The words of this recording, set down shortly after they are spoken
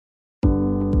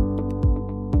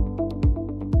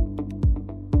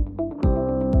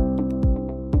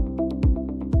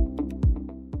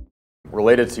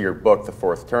related to your book, The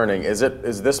Fourth Turning, is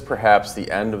this perhaps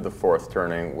the end of the fourth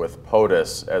turning with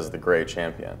POTUS as the gray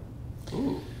champion?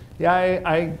 Ooh. Yeah,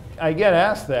 I get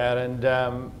asked that,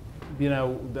 and you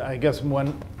know, I guess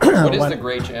one. What is the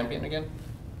gray champion again?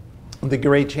 The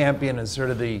gray champion is sort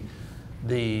of the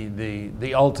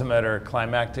ultimate or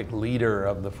climactic leader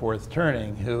of the fourth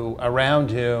turning, who around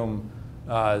whom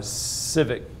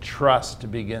civic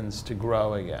trust begins to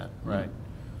grow again, right?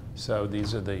 So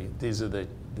these are the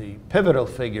pivotal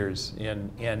figures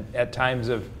in at times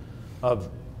of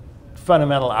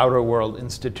fundamental outer world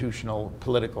institutional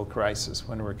political crisis,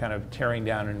 when we're kind of tearing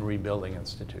down and rebuilding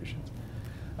institutions.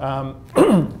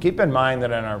 Keep in mind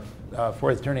that in our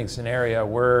fourth turning scenario,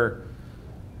 we're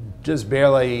just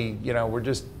barely, you know, we're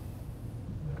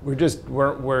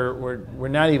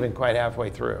not even quite halfway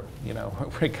through. You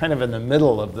know, we're kind of in the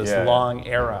middle of this long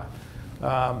era.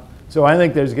 So I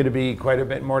think there's going to be quite a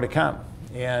bit more to come.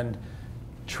 And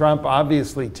Trump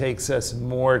obviously takes us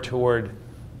more toward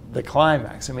the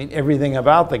climax. I mean, everything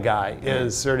about the guy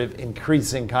is sort of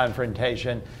increasing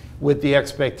confrontation with the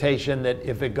expectation that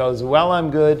if it goes well,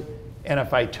 I'm good, and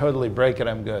if I totally break it,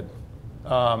 I'm good.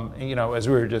 You know, as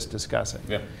we were just discussing.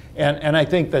 Yeah. And I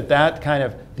think that kind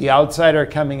of the outsider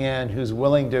coming in who's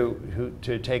willing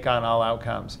to take on all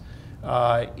outcomes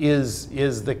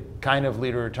is the kind of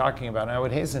leader we're talking about. And I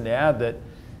would hasten to add that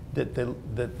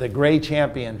the gray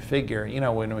champion figure, you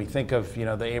know, when we think of, you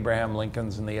know, the Abraham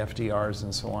Lincolns and the FDRs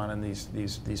and so on, and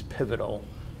these pivotal,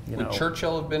 you know. Would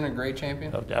Churchill have been a gray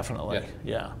champion? Oh, definitely,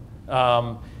 yeah.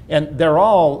 And they're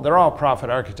all prophet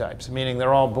archetypes, meaning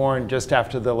they're all born just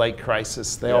after the late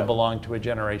crisis. They all belong to a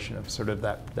generation of sort of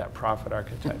that prophet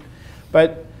archetype.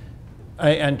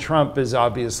 And Trump is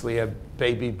obviously a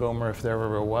baby boomer if there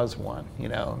ever was one, you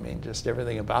know. I mean, just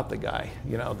everything about the guy,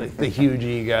 you know, the huge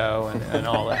ego and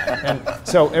all that. And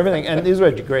so everything, and these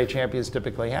are what great champions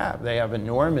typically have. They have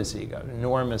enormous ego,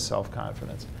 enormous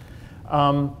self-confidence.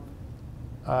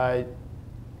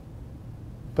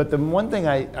 But the one thing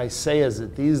I say is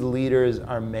that these leaders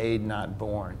are made, not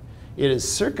born. It is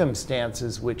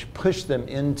circumstances which push them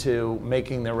into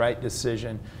making the right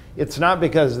decision. It's not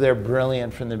because they're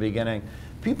brilliant from the beginning.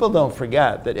 People don't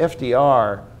forget that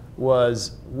FDR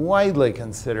was widely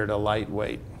considered a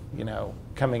lightweight, you know,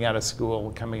 coming out of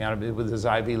school, coming out of it with his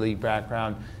Ivy League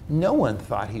background. No one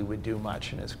thought he would do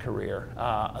much in his career.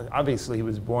 Obviously, he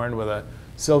was born with a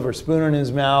silver spoon in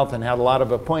his mouth and had a lot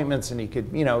of appointments, and he could,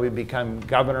 you know, he'd become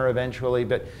governor eventually.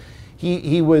 But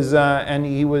he was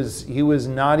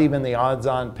not even the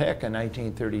odds-on pick in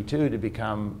 1932 to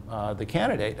become the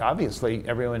candidate. Obviously,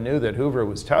 everyone knew that Hoover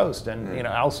was toast, and you know,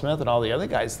 Al Smith and all the other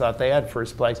guys thought they had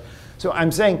first place. So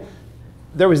I'm saying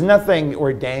there was nothing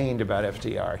ordained about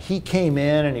FDR. He came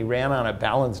in and he ran on a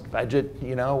balanced budget,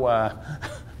 you know,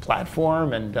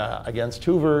 platform, and against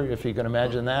Hoover, if you can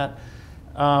imagine that.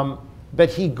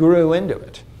 But he grew into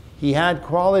it. He had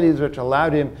qualities which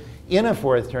allowed him, in a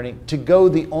fourth turning, to go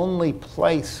the only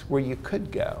place where you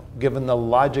could go, given the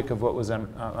logic of what was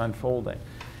unfolding.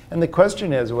 And the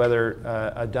question is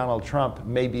whether Donald Trump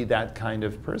may be that kind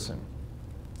of person.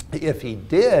 If he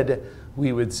did,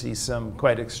 we would see some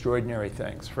quite extraordinary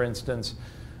things. For instance,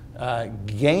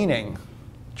 gaining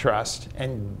trust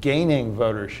and gaining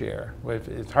voter share.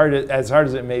 It's as hard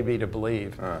as it may be to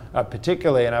believe,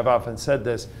 particularly, and I've often said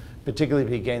this, particularly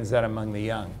if he gains that among the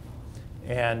young.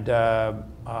 And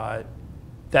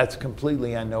that's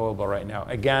completely unknowable right now.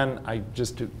 Again,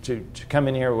 to come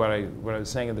in here, what I was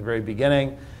saying at the very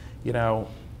beginning, you know,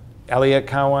 Elliot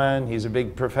Cohen, he's a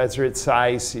big professor at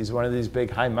SAIS. He's one of these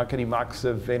big high muckety-mucks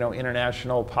of, you know,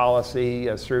 international policy,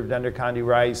 served under Condi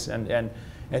Rice, and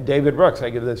David Brooks,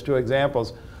 I give those two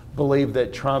examples, believe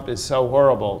that Trump is so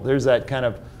horrible. There's that kind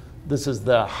of, this is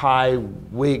the high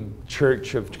Whig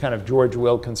church of kind of George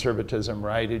Will conservatism,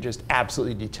 right? Who just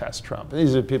absolutely detest Trump.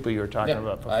 These are the people you were talking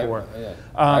about before.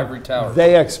 Ivory Tower.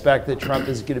 They expect that Trump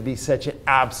is going to be such an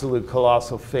absolute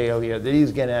colossal failure that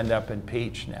he's going to end up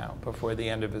impeached now before the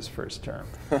end of his first term.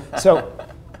 So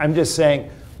I'm just saying,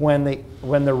 when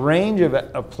the range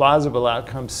of plausible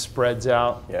outcomes spreads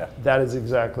out, that is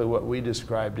exactly what we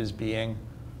described as being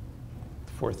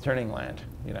fourth turning land.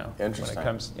 You know, interesting. When it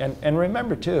comes, and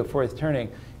remember too, fourth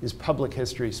turning is public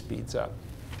history speeds up.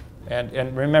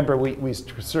 And remember, we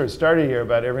sort of started here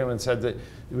about everyone said that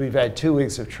we've had 2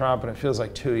 weeks of Trump and it feels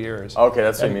like 2 years. Okay,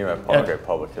 that's what you mean by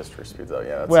public history speeds up.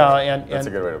 Yeah, that's a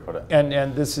good way to put it.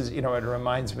 And this is, you know, it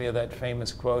reminds me of that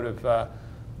famous quote of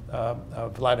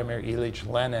Vladimir Ilyich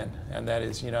Lenin, and that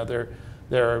is, you know,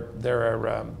 there's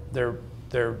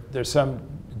some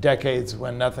decades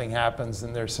when nothing happens,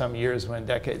 and there's some years when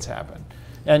decades happen.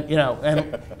 And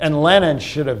and Lenin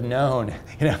should have known.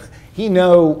 He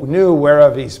knew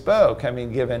whereof he spoke. I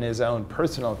mean, given his own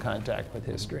personal contact with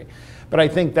history. But I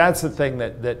think that's the thing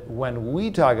that when we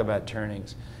talk about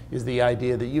turnings, is the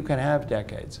idea that you can have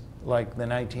decades like the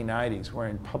 1990s, where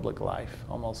in public life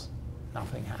almost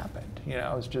nothing happened. It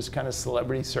was just kind of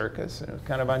celebrity circus, and it was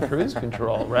kind of on cruise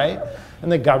control, right?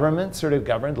 And the government sort of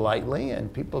governed lightly,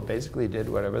 and people basically did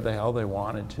whatever the hell they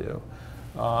wanted to.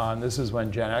 And this is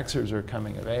when Gen Xers are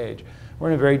coming of age. We're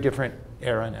in a very different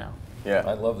era now. Yeah,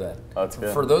 I love that. That's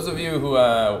good. For those of you who,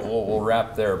 we'll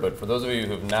wrap there, but for those of you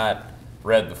who have not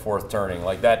read The Fourth Turning,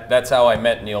 like that's how I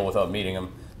met Neil without meeting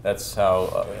him. That's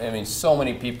how, so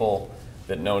many people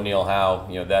that know Neil Howe,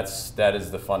 that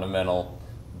is the fundamental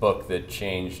book that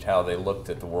changed how they looked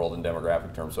at the world in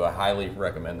demographic terms. So I highly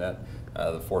recommend that.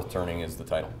 The Fourth Turning is the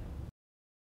title.